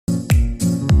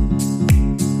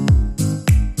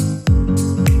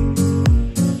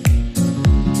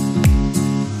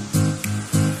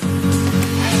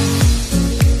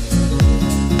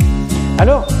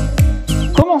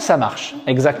ça marche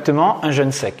exactement un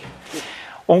jeûne sec?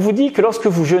 On vous dit que lorsque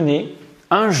vous jeûnez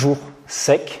un jour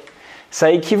sec,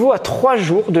 ça équivaut à 3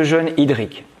 jours de jeûne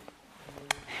hydrique.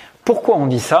 Pourquoi on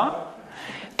dit ça?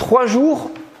 3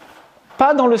 jours,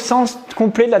 pas dans le sens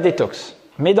complet de la détox,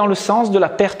 mais dans le sens de la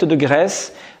perte de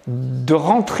graisse, de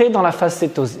rentrer dans la phase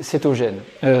de cétose.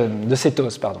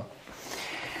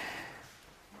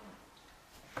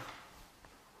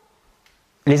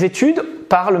 Les études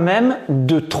parlent même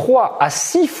de 3 à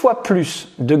 6 fois plus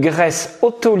de graisse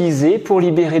autolysée pour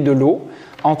libérer de l'eau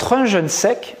entre un jeûne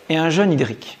sec et un jeûne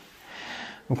hydrique.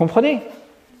 Vous comprenez?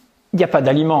 Il n'y a pas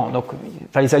d'aliments, donc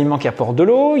pas les aliments qui apportent de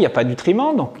l'eau, il n'y a pas de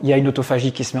nutriments, donc il y a une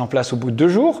autophagie qui se met en place au bout de 2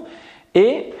 jours,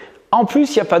 et en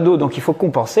plus il n'y a pas d'eau, donc il faut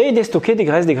compenser et déstocker des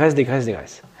graisses.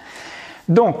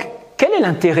 Donc, quel est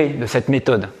l'intérêt de cette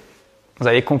méthode? Vous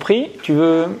avez compris?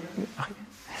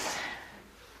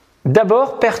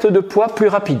 D'abord, perte de poids plus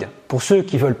rapide. Pour ceux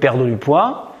qui veulent perdre du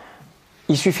poids,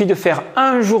 il suffit de faire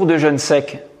un jour de jeûne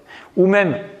sec, ou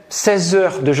même 16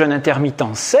 heures de jeûne intermittent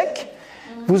sec,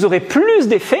 vous aurez plus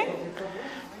d'effet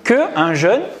qu'un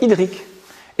jeûne hydrique.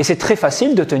 Et c'est très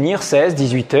facile de tenir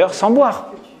 16-18 heures sans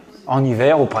boire. En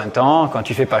hiver, au printemps, quand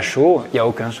il ne fait pas chaud, il n'y a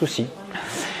aucun souci.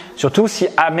 Surtout si...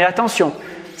 Ah, mais attention,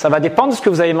 ça va dépendre de ce que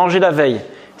vous avez mangé la veille.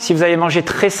 Si vous avez mangé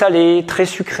très salé, très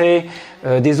sucré,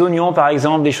 des oignons par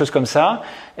exemple, des choses comme ça,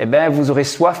 eh ben, vous aurez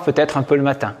soif peut-être un peu le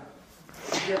matin.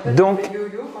 Donc,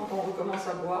 yo-yo quand on recommence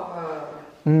à boire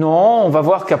non, on va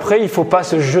voir qu'après, il ne faut pas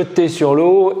se jeter sur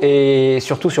l'eau et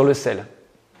surtout sur le sel.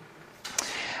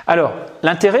 Alors,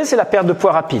 l'intérêt, c'est la perte de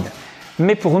poids rapide.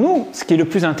 Mais pour nous, ce qui est le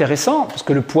plus intéressant, parce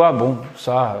que le poids, bon,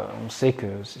 ça, on sait que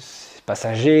c'est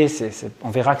passager, on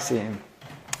verra que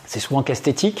c'est souvent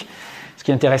qu'esthétique. Ce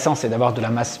qui est intéressant, c'est d'avoir de la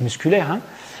masse musculaire.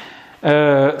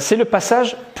 C'est le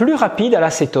passage plus rapide à la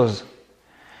cétose.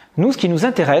 Nous, ce qui nous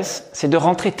intéresse, c'est de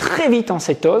rentrer très vite en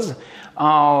cétose,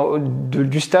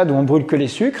 du stade où on brûle que les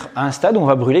sucres à un stade où on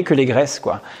va brûler que les graisses,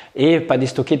 quoi, et pas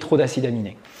déstocker trop d'acides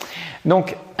aminés.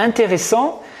 Donc,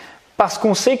 intéressant, parce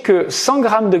qu'on sait que 100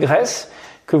 grammes de graisse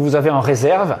que vous avez en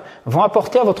réserve vont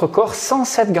apporter à votre corps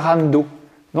 107 grammes d'eau.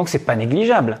 Donc, c'est pas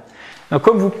négligeable. Donc,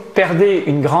 comme vous perdez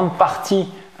une grande partie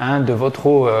de votre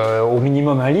eau, au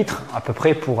minimum 1 litre, à peu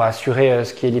près pour assurer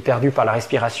ce qui est perdu par la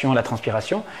respiration, la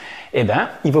transpiration, eh ben,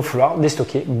 il va falloir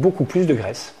déstocker beaucoup plus de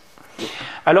graisse.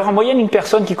 Alors en moyenne, une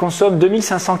personne qui consomme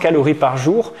 2500 calories par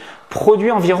jour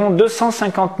produit environ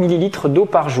 250 millilitres d'eau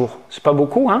par jour. C'est pas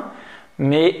beaucoup, hein,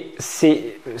 mais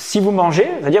si vous mangez,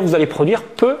 c'est-à-dire que vous allez produire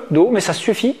peu d'eau, mais ça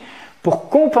suffit pour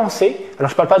compenser. Alors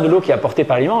je ne parle pas de l'eau qui est apportée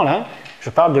par l'aliment, là,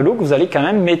 je parle de l'eau que vous allez quand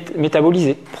même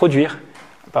métaboliser, produire,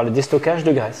 par le déstockage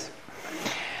de graisse.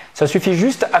 Ça suffit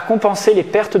juste à compenser les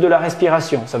pertes de la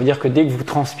respiration. Ça veut dire que dès que vous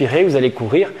transpirez, vous allez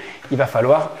courir, il va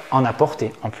falloir en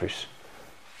apporter en plus.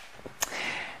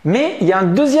 Mais il y a un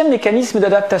deuxième mécanisme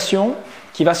d'adaptation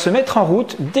qui va se mettre en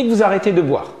route dès que vous arrêtez de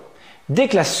boire. Dès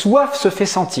que la soif se fait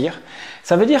sentir,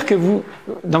 ça veut dire que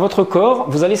dans votre corps,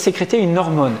 vous allez sécréter une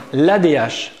hormone,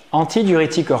 l'ADH,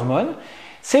 antidiurétique hormone.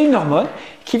 C'est une hormone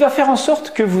qui va faire en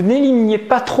sorte que vous n'éliminiez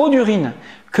pas trop d'urine,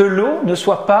 que l'eau ne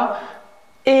soit pas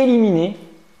éliminée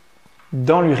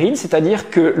dans l'urine, c'est-à-dire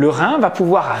que le rein va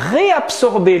pouvoir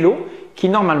réabsorber l'eau qui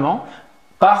normalement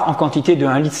part en quantité de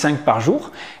 1,5 litre par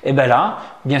jour. Et bien là,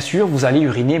 bien sûr, vous allez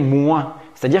uriner moins.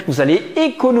 C'est-à-dire que vous allez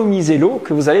économiser l'eau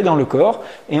que vous allez dans le corps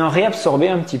et en réabsorber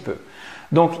un petit peu.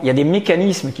 Donc, il y a des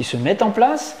mécanismes qui se mettent en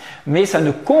place, mais ça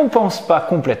ne compense pas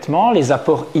complètement les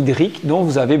apports hydriques dont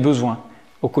vous avez besoin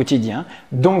au quotidien.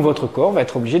 Donc, votre corps va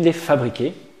être obligé de les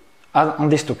fabriquer en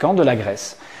déstockant de la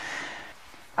graisse.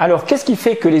 Alors, qu'est-ce qui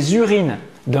fait que les urines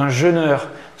d'un jeûneur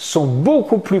sont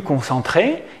beaucoup plus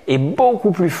concentrées et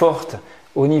beaucoup plus fortes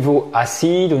au niveau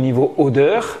acide, au niveau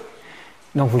odeur?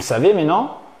 Donc, vous le savez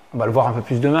maintenant, on va le voir un peu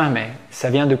plus demain, mais ça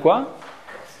vient de quoi?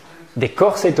 Des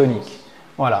corps cétoniques.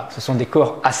 Voilà, ce sont des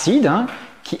corps acides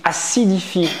qui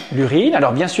acidifient l'urine.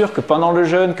 Alors bien sûr que pendant le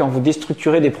jeûne, quand vous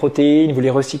déstructurez des protéines, vous les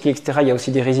recyclez, etc., il y a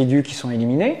aussi des résidus qui sont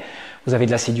éliminés. Vous avez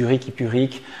de l'acide urique,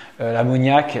 hypurique,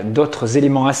 l'ammoniac, d'autres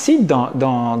éléments acides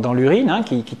dans l'urine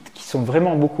qui sont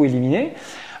vraiment beaucoup éliminés,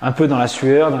 un peu dans la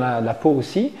sueur, dans la peau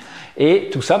aussi. Et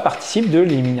tout ça participe de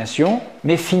l'élimination,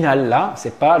 mais finale là,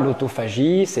 c'est pas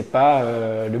l'autophagie, c'est pas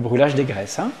le brûlage des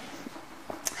graisses.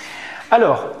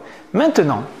 Alors,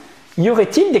 maintenant, y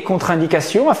aurait-il des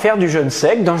contre-indications à faire du jeûne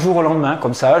sec d'un jour au lendemain?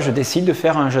 Comme ça, je décide de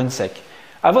faire un jeûne sec.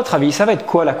 À votre avis, ça va être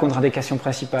quoi la contre-indication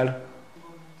principale?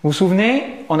 Vous vous souvenez,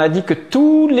 on a dit que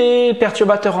tous les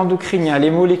perturbateurs endocriniens, les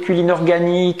molécules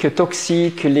inorganiques,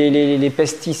 toxiques, les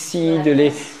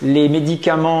pesticides, les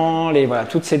médicaments, voilà,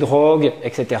 toutes ces drogues,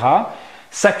 etc.,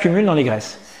 s'accumulent dans les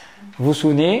graisses. Vous vous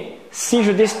souvenez, si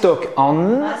je déstocke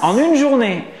en une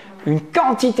journée une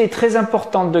quantité très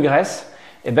importante de graisse,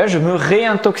 eh ben, je me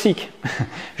réintoxique.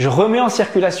 Je remets en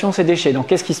circulation ces déchets. Donc,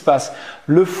 qu'est-ce qui se passe?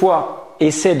 Le foie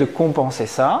essaie de compenser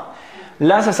ça.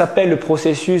 Là, ça s'appelle le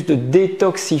processus de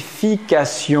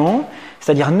détoxification,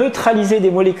 c'est-à-dire neutraliser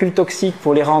des molécules toxiques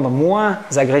pour les rendre moins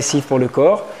agressives pour le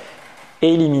corps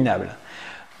et éliminables.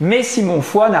 Mais si mon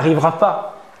foie n'arrivera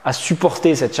pas à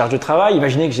supporter cette charge de travail,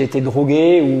 imaginez que j'ai été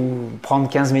drogué ou prendre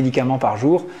 15 médicaments par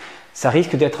jour, ça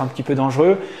risque d'être un petit peu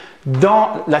dangereux. Dans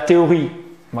la théorie,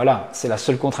 voilà, c'est la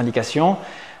seule contre-indication.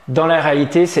 Dans la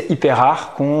réalité, c'est hyper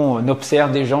rare qu'on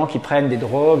observe des gens qui prennent des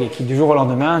drogues et qui du jour au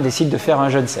lendemain décident de faire un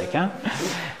jeûne sec. Hein.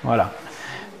 Voilà.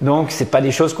 Donc, ce n'est pas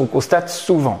des choses qu'on constate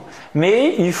souvent.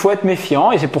 Mais il faut être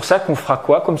méfiant et c'est pour ça qu'on fera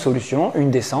quoi comme solution?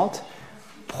 Une descente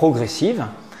progressive.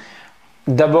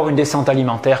 D'abord une descente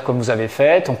alimentaire comme vous avez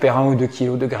fait, on perd 1 ou 2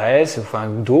 kilos de graisse, enfin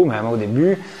d'eau même au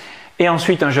début, et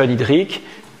ensuite un jeûne hydrique,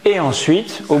 et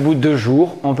ensuite, au bout de 2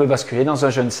 jours, on peut basculer dans un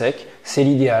jeûne sec, c'est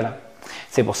l'idéal.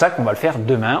 C'est pour ça qu'on va le faire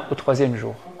demain, au 3e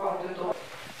jour.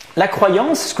 La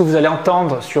croyance, ce que vous allez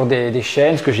entendre sur des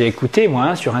chaînes, ce que j'ai écouté moi,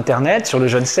 hein, sur internet, sur le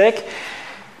jeûne sec,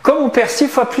 comme on perd 6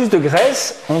 fois plus de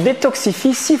graisse, on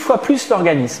détoxifie 6 fois plus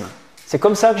l'organisme. C'est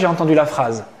comme ça que j'ai entendu la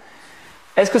phrase.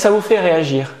 Est-ce que ça vous fait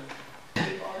réagir?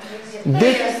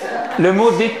 Le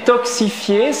mot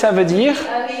détoxifier, ça veut dire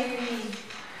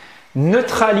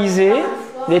neutraliser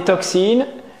les toxines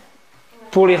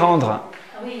pour les rendre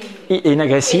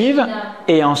inagressives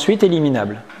et ensuite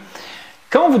éliminables.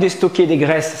 Quand vous déstockez des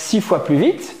graisses 6 fois plus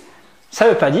vite, ça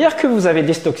ne veut pas dire que vous avez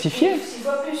détoxifié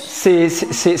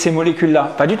ces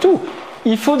molécules-là. Pas du tout.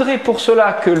 Il faudrait pour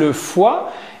cela que le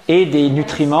foie ait des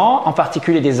nutriments, en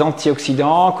particulier des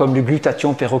antioxydants comme le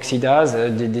glutathion peroxydase,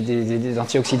 des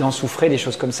antioxydants soufrés, des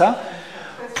choses comme ça,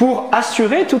 pour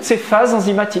assurer toutes ces phases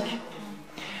enzymatiques.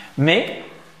 Mais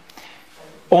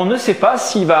on ne sait pas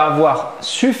s'il va avoir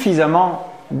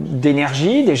suffisamment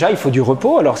d'énergie. Déjà, il faut du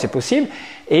repos, alors c'est possible,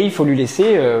 et il faut lui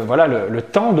laisser le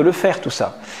temps de le faire, tout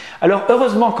ça. Alors,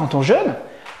 heureusement, quand on jeûne,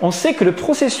 on sait que le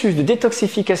processus de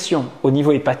détoxification au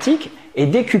niveau hépatique est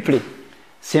décuplé.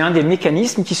 C'est un des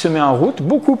mécanismes qui se met en route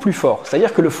beaucoup plus fort.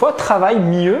 C'est-à-dire que le foie travaille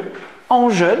mieux en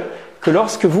jeûne que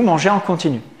lorsque vous mangez en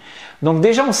continu. Donc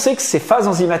déjà, on sait que ces phases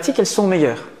enzymatiques, elles sont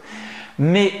meilleures.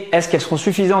 Mais est-ce qu'elles seront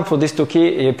suffisantes pour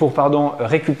déstocker et pour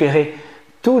récupérer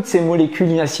toutes ces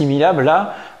molécules inassimilables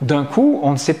là, d'un coup,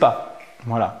 on ne sait pas.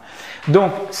 Voilà.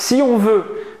 Donc, si on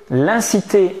veut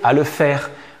l'inciter à le faire,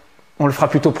 on le fera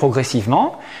plutôt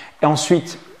progressivement. Et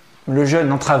ensuite, le jeûne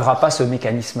n'entravera pas ce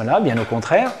mécanisme-là, bien au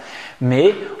contraire.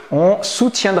 Mais on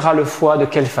soutiendra le foie de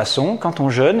quelle façon quand on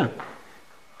jeûne?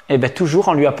 Eh bien, toujours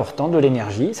en lui apportant de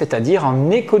l'énergie, c'est-à-dire en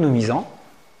économisant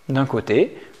d'un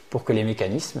côté pour que les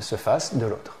mécanismes se fassent de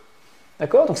l'autre.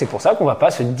 D'accord? Donc c'est pour ça qu'on ne va pas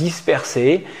se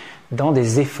disperser dans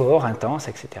des efforts intenses,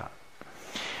 etc.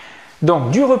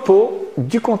 Donc du repos,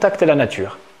 du contact à la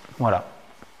nature. Voilà.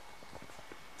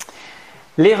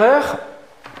 L'erreur,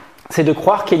 c'est de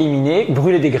croire qu'éliminer,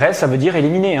 brûler des graisses, ça veut dire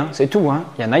éliminer, hein, c'est tout. Hein.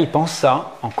 Il y en a, ils pensent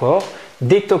ça encore.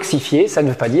 Détoxifier, ça ne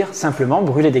veut pas dire simplement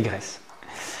brûler des graisses.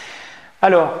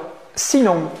 Alors,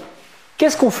 sinon,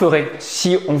 qu'est-ce qu'on ferait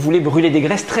si on voulait brûler des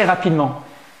graisses très rapidement?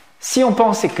 Si on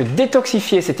pensait que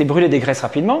détoxifier, c'était brûler des graisses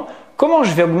rapidement, comment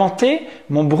je vais augmenter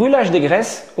mon brûlage des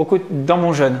graisses dans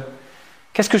mon jeûne?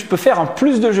 Qu'est-ce que je peux faire en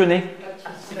plus de jeûner?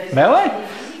 Ben ouais,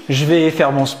 je vais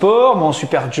faire mon sport, mon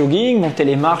super jogging, monter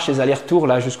les marches, les allers-retours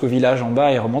là jusqu'au village en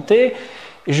bas et remonter.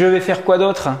 Je vais faire quoi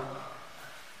d'autre?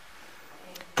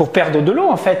 Pour perdre de l'eau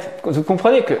en fait. Vous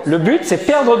comprenez que le but c'est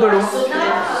perdre de l'eau.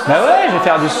 Ben ouais, je vais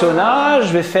faire du sauna,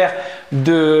 je vais faire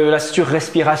de la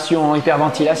surrespiration,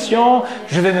 hyperventilation,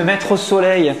 je vais me mettre au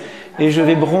soleil et je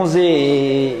vais bronzer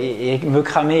et me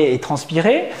cramer et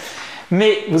transpirer.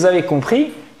 Mais vous avez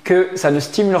compris que ça ne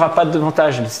stimulera pas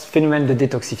davantage le phénomène de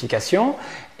détoxification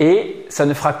et ça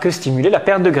ne fera que stimuler la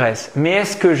perte de graisse. Mais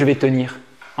est-ce que je vais tenir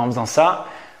en faisant ça?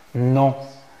 Non.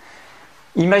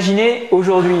 Imaginez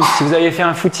aujourd'hui, si vous avez fait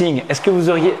un footing, est-ce que vous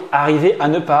auriez arrivé à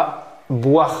ne pas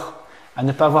boire, à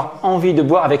ne pas avoir envie de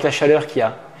boire avec la chaleur qu'il y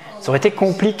a? Ça aurait été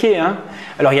compliqué, hein?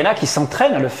 Alors il y en a qui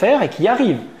s'entraînent à le faire et qui y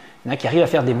arrivent. Il y en a qui arrivent à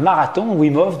faire des marathons.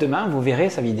 Wim Hof, demain, vous verrez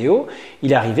sa vidéo,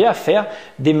 il est arrivé à faire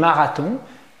des marathons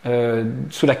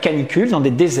sous la canicule dans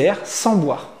des déserts sans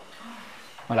boire.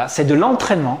 Voilà, c'est de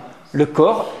l'entraînement. Le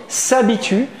corps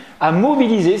s'habitue à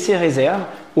mobiliser ses réserves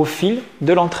au fil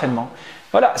de l'entraînement.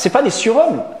 Voilà, c'est pas des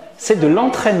surhommes, c'est de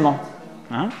l'entraînement.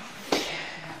 Hein?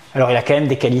 Alors il a quand même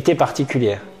des qualités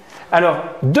particulières. Alors,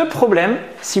 2 problèmes,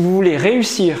 si vous voulez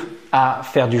réussir à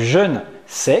faire du jeûne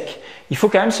sec, il faut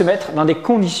quand même se mettre dans des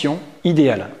conditions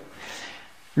idéales.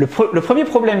 Le premier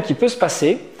problème qui peut se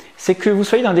passer, c'est que vous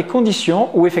soyez dans des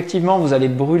conditions où effectivement vous allez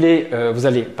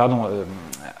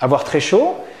avoir très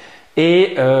chaud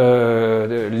et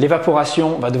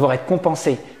l'évaporation va devoir être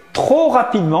compensée trop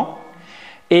rapidement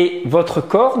et votre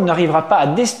corps n'arrivera pas à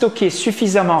déstocker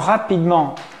suffisamment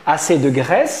rapidement assez de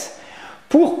graisse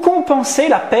pour compenser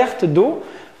la perte d'eau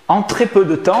en très peu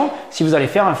de temps si vous allez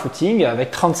faire un footing avec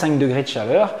 35 degrés de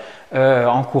chaleur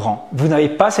en courant. Vous n'avez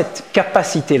pas cette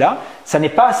capacité-là, ça n'est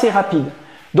pas assez rapide.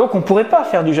 Donc on ne pourrait pas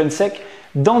faire du jeûne sec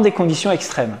dans des conditions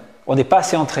extrêmes. On n'est pas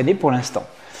assez entraîné pour l'instant.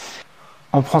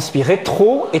 On transpirait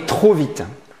trop et trop vite.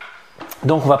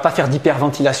 Donc on ne va pas faire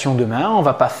d'hyperventilation demain, on ne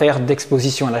va pas faire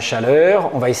d'exposition à la chaleur,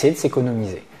 on va essayer de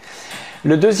s'économiser.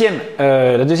 La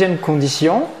deuxième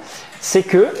condition, c'est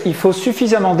qu'il faut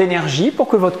suffisamment d'énergie pour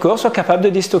que votre corps soit capable de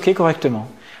déstocker correctement.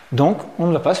 Donc on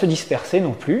ne va pas se disperser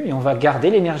non plus et on va garder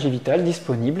l'énergie vitale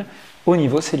disponible au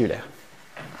niveau cellulaire.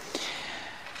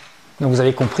 Donc vous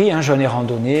avez compris, jeûne et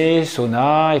randonnée,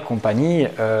 sauna et compagnie,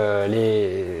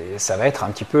 ça va être un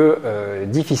petit peu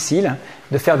difficile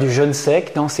de faire du jeûne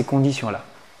sec dans ces conditions-là.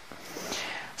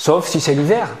 Sauf si c'est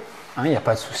l'hiver, il n'y a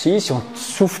pas de souci, si on ne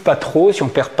souffle pas trop, si on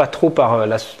ne perd pas trop par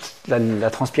la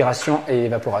transpiration et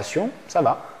l'évaporation, ça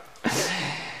va.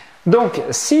 Donc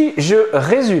si je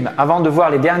résume, avant de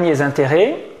voir les derniers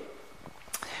intérêts,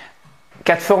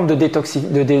 4 formes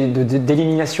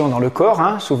d'élimination dans le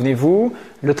corps, souvenez-vous,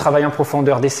 le travail en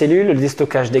profondeur des cellules, le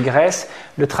déstockage des graisses,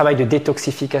 le travail de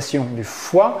détoxification du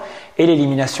foie et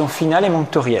l'élimination finale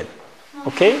émonctorielle.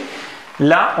 Okay ?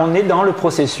 Là, on est dans le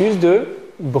processus de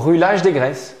brûlage des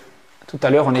graisses. Tout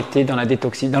à l'heure, on était dans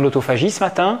l'autophagie ce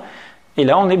matin, et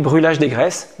là, on est brûlage des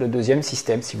graisses, le deuxième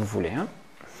système si vous voulez.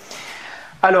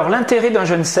 Alors, l'intérêt d'un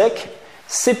jeûne sec,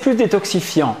 c'est plus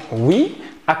détoxifiant, oui,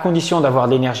 à condition d'avoir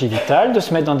de l'énergie vitale, de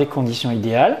se mettre dans des conditions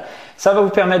idéales. Ça va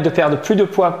vous permettre de perdre plus de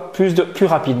poids plus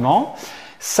rapidement.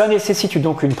 Ça nécessite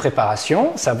donc une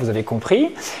préparation, ça vous avez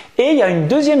compris. Et il y a une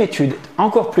deuxième étude,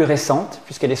 encore plus récente,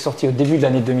 puisqu'elle est sortie au début de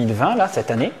l'année 2020, là, cette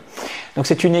année. Donc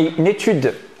c'est une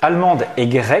étude allemande et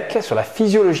grecque sur la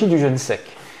physiologie du jeûne sec.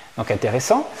 Donc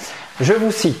intéressant. Je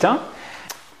vous cite,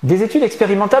 des études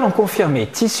expérimentales ont confirmé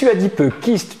tissus adipeux,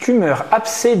 kystes, tumeurs,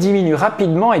 abcès diminuent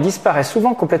rapidement et disparaissent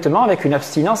souvent complètement avec une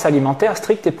abstinence alimentaire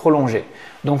stricte et prolongée.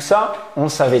 Donc ça, on le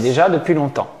savait déjà depuis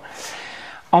longtemps.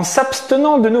 En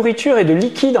s'abstenant de nourriture et de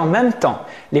liquide en même temps,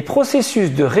 les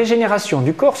processus de régénération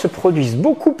du corps se produisent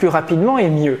beaucoup plus rapidement et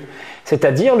mieux.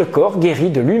 C'est-à-dire le corps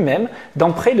guérit de lui-même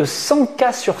dans près de 100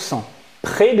 cas sur 100.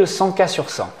 Près de 100 cas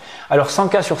sur 100. Alors 100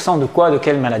 cas sur 100 de quoi, de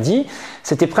quelle maladie?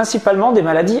 C'était principalement des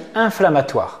maladies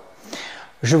inflammatoires.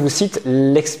 Je vous cite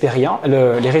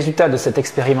les résultats de cette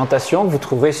expérimentation que vous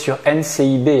trouverez sur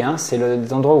NCIB, c'est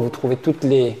l'endroit où vous trouvez toutes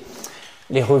les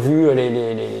revues,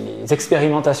 les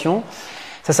expérimentations.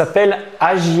 Ça s'appelle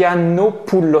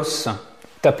Agianopoulos.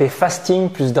 Tapez fasting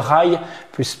plus dry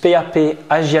plus PAP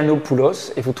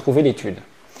Agianopoulos et vous trouvez l'étude.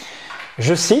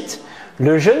 Je cite,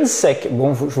 le jeûne sec, je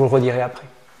vous le redirai après.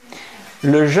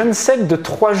 Le jeûne sec de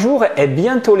 3 jours est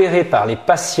bien toléré par les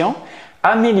patients,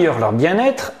 améliore leur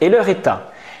bien-être et leur état.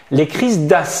 Les crises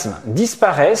d'asthme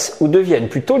disparaissent ou deviennent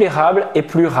plus tolérables et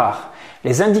plus rares.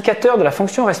 Les indicateurs de la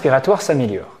fonction respiratoire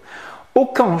s'améliorent.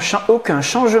 Aucun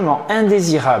changement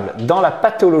indésirable dans la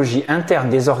pathologie interne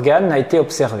des organes n'a été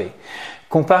observé.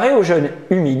 Comparé au jeûne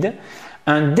humide,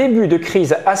 un début de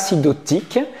crise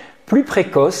acidotique plus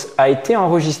précoce a été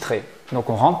enregistré.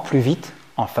 Donc on rentre plus vite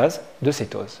en phase de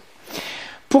cétose.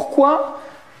 Pourquoi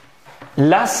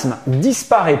l'asthme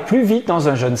disparaît plus vite dans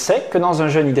un jeûne sec que dans un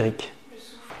jeûne hydrique?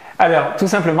 Alors, tout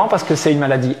simplement parce que c'est une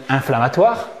maladie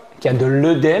inflammatoire, qu'il y a de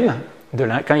l'œdème.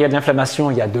 Quand il y a de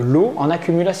l'inflammation, il y a de l'eau en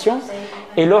accumulation.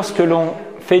 Et lorsque l'on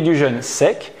fait du jeûne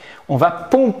sec, on va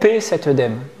pomper cet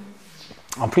œdème.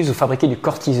 En plus, vous fabriquez du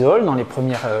cortisol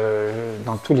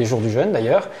dans tous les jours du jeûne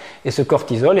d'ailleurs. Et ce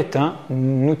cortisol est un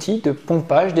outil de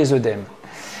pompage des œdèmes.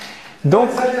 Donc,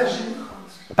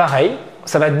 pareil,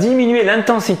 ça va diminuer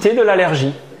l'intensité de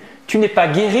l'allergie. Tu n'es pas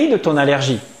guéri de ton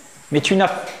allergie, mais tu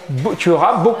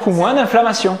auras beaucoup moins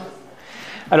d'inflammation.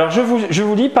 Alors je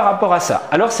vous dis par rapport à ça.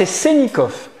 Alors c'est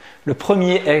Sénikov, le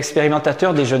premier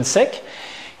expérimentateur des jeûnes secs,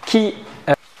 qui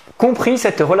comprit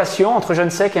cette relation entre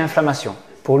jeûne sec et inflammation.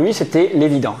 Pour lui, c'était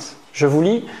l'évidence. Je vous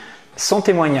lis son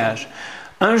témoignage.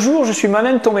 Un jour, je suis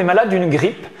moi-même tombé malade d'une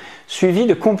grippe, suivie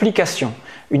de complications,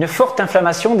 une forte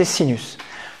inflammation des sinus.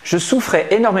 Je souffrais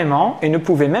énormément et ne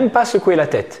pouvais même pas secouer la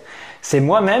tête. C'est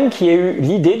moi-même qui ai eu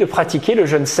l'idée de pratiquer le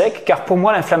jeûne sec, car pour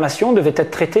moi l'inflammation devait être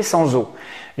traitée sans eau.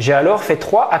 J'ai alors fait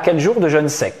 3 à 4 jours de jeûne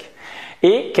sec.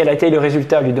 Et quel a été le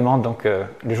résultat, lui demande donc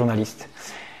le journaliste.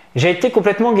 J'ai été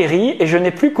complètement guéri et je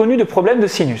n'ai plus connu de problème de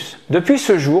sinus. Depuis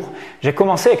ce jour, j'ai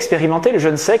commencé à expérimenter le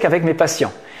jeûne sec avec mes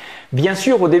patients. Bien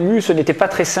sûr, au début, ce n'était pas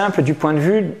très simple du point de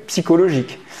vue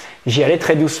psychologique. J'y allais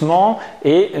très doucement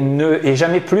et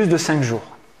jamais plus de 5 jours.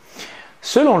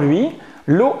 Selon lui,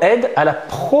 l'eau aide à la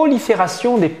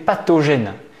prolifération des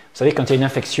pathogènes. Vous savez, quand il y a une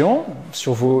infection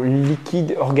sur vos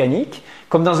liquides organiques,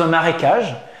 comme dans un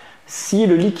marécage, si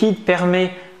le liquide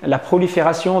permet la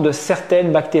prolifération de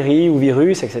certaines bactéries ou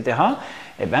virus, etc.,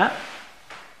 eh bien,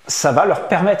 ça va leur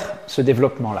permettre ce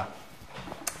développement-là.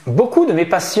 Beaucoup de mes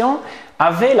patients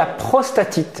avaient la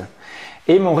prostatite.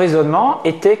 Et mon raisonnement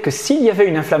était que s'il y avait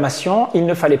une inflammation, il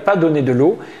ne fallait pas donner de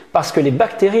l'eau parce que les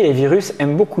bactéries et les virus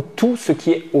aiment beaucoup tout ce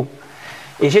qui est eau.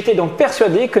 Et j'étais donc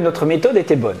persuadé que notre méthode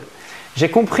était bonne. J'ai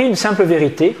compris une simple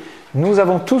vérité. Nous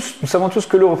savons tous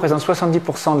que l'eau représente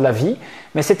 70% de la vie,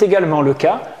 mais c'est également le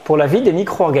cas pour la vie des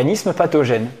micro-organismes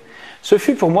pathogènes. Ce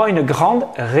fut pour moi une grande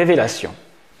révélation.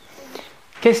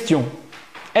 Question.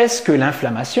 Est-ce que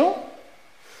l'inflammation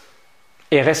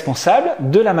est responsable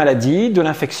de la maladie, de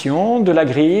l'infection, de la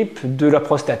grippe, de la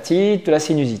prostatite, de la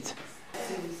sinusite?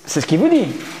 C'est ce qu'il vous dit.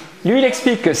 Lui, il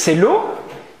explique que c'est l'eau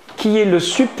qui est le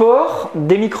support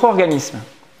des micro-organismes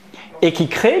et qui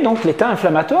crée donc l'état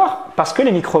inflammatoire parce que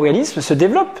les micro-organismes se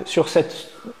développent sur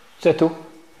cette eau.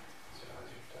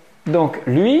 Donc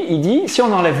lui, il dit, si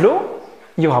on enlève l'eau,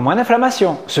 il y aura moins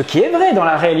d'inflammation, ce qui est vrai dans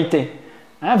la réalité.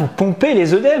 Hein, vous pompez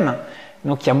les œdèmes,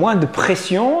 donc il y a moins de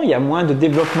pression, il y a moins de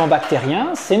développement bactérien,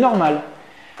 c'est normal.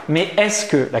 Mais est-ce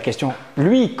que, la question,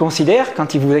 lui considère,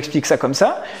 quand il vous explique ça comme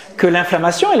ça, que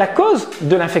l'inflammation est la cause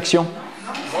de l'infection?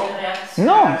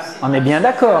 Non, on est bien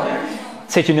d'accord.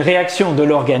 C'est une réaction de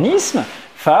l'organisme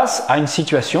face à une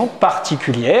situation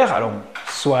particulière. Alors,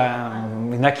 soit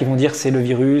il y en a qui vont dire c'est le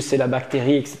virus, c'est la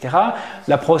bactérie, etc.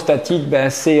 La prostatite, ben,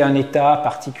 c'est un état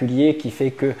particulier qui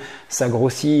fait que ça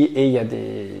grossit et il y a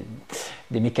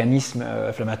des mécanismes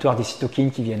inflammatoires, des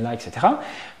cytokines qui viennent là, etc.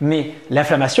 Mais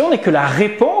l'inflammation n'est que la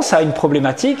réponse à une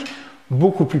problématique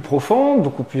beaucoup plus profonde,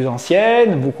 beaucoup plus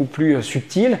ancienne, beaucoup plus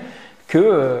subtile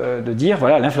que de dire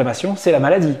voilà, l'inflammation c'est la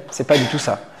maladie. C'est pas du tout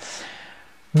ça.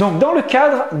 Donc dans le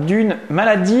cadre d'une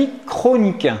maladie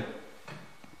chronique,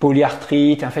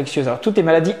 polyarthrite, infectieuse, alors toutes les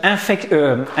maladies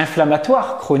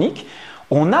inflammatoires chroniques,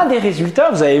 on a des résultats,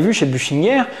 vous avez vu chez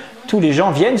Buchinger, tous les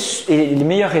gens viennent et les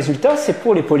meilleurs résultats c'est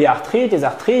pour les polyarthrites, les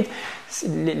arthrites,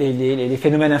 les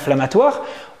phénomènes inflammatoires,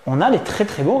 on a des très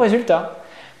très bons résultats.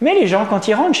 Mais les gens quand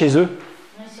ils rentrent chez eux,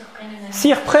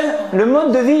 s'ils reprennent le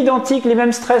mode de vie identique, les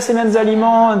mêmes stress, les mêmes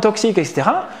aliments toxiques, etc.,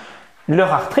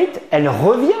 leur arthrite, elle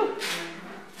revient.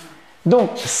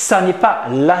 Donc, ça n'est pas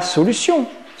la solution.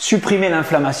 Supprimer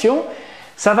l'inflammation,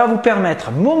 ça va vous permettre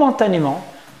momentanément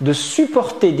de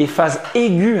supporter des phases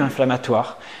aiguës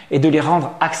inflammatoires et de les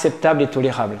rendre acceptables et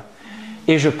tolérables.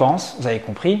 Et je pense, vous avez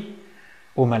compris,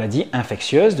 aux maladies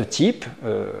infectieuses de type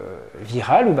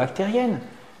virale ou bactérienne.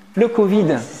 Le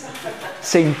Covid,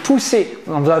 c'est une poussée,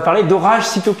 on vous a parlé d'orage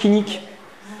cytokinique,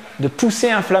 de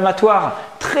poussée inflammatoire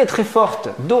très très forte,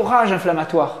 d'orage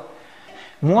inflammatoire.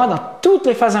 Moi, dans toutes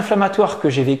les phases inflammatoires que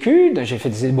j'ai vécues, j'ai fait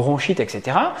des bronchites,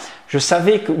 etc., je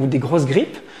savais que, ou des grosses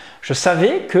grippes, je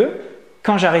savais que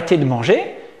quand j'arrêtais de manger,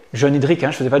 jeûne hydrique, je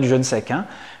ne faisais pas du jeûne sec,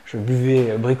 je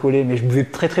buvais bricolé, mais je buvais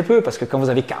très très peu, parce que quand vous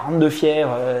avez 42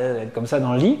 fièvres, comme ça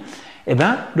dans le lit, eh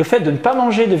ben, le fait de ne pas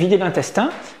manger, de vider l'intestin,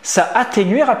 ça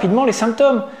atténuait rapidement les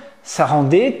symptômes. Ça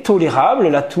rendait tolérable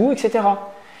la toux, etc.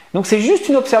 Donc c'est juste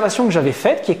une observation que j'avais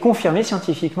faite, qui est confirmée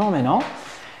scientifiquement maintenant.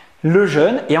 Le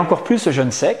jeûne, et encore plus le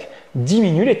jeûne sec,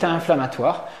 diminue l'état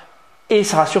inflammatoire et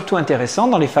sera surtout intéressant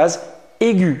dans les phases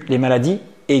aiguës, les maladies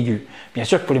aiguës. Bien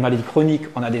sûr que pour les maladies chroniques,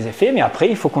 on a des effets, mais après,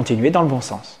 il faut continuer dans le bon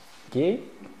sens.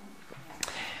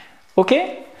 Ok?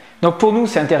 Donc pour nous,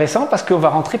 c'est intéressant parce qu'on va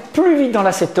rentrer plus vite dans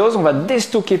la cétose, on va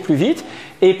déstocker plus vite,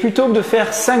 et plutôt que de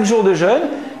faire 5 jours de jeûne,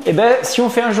 eh ben, si on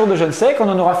fait un jour de jeûne sec, on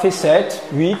en aura fait 7,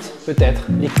 8, peut-être,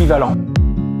 l'équivalent.